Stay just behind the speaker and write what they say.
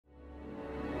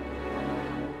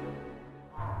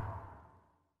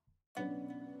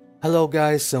Hello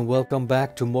guys and welcome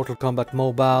back to Mortal Kombat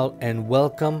Mobile and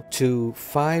welcome to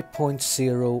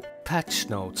 5.0 patch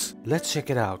notes. Let's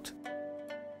check it out.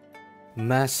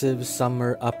 Massive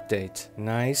summer update.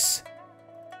 Nice.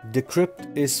 The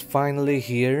Krypt is finally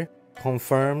here.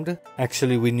 Confirmed.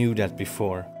 Actually we knew that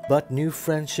before. But new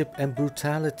friendship and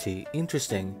brutality.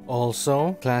 Interesting.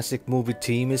 Also, classic movie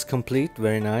team is complete.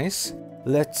 Very nice.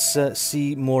 Let's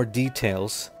see more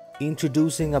details.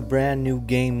 Introducing a brand new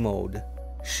game mode.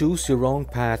 Choose your own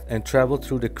path and travel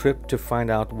through the crypt to find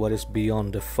out what is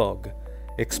beyond the fog.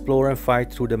 Explore and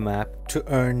fight through the map to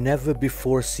earn never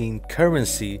before seen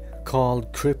currency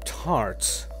called Krypt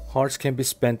Hearts. Hearts can be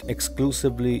spent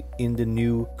exclusively in the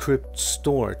new Krypt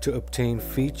store to obtain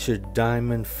featured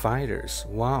diamond fighters.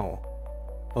 Wow.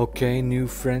 Okay, new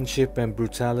friendship and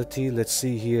brutality. Let's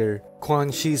see here.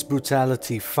 Quan's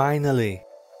brutality finally.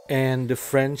 And the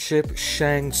friendship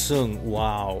Shang Tsung.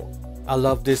 Wow. I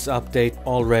love this update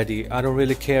already. I don't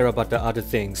really care about the other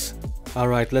things.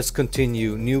 Alright, let's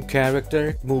continue. New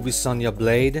character, movie Sonya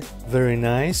Blade. Very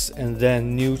nice. And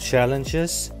then new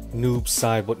challenges. Noob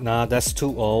Cybot. Nah, that's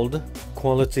too old.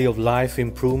 Quality of life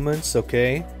improvements,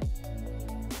 okay.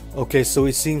 Okay, so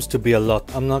it seems to be a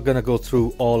lot. I'm not gonna go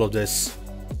through all of this.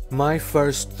 My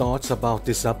first thoughts about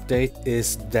this update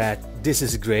is that this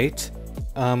is great.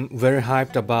 I'm very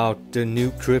hyped about the new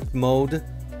Krypt mode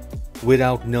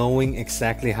without knowing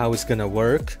exactly how it's gonna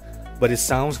work, but it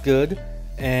sounds good,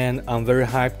 and I'm very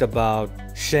hyped about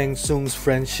Shang Tsung's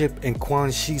friendship and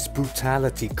Quan Chi's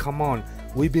brutality. Come on,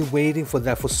 we've been waiting for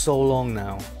that for so long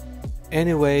now.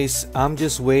 Anyways, I'm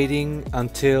just waiting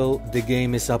until the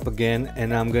game is up again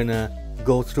and I'm gonna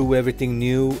go through everything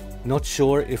new. Not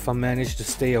sure if I manage to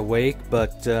stay awake,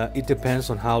 but it depends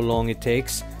on how long it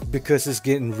takes, because it's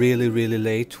getting really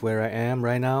late where I am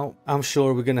right now. I'm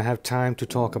sure we're gonna have time to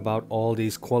talk about all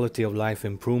these quality of life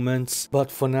improvements, but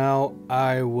for now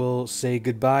I will say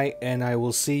goodbye and I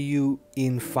will see you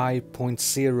in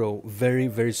 5.0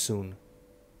 very soon.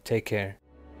 Take care.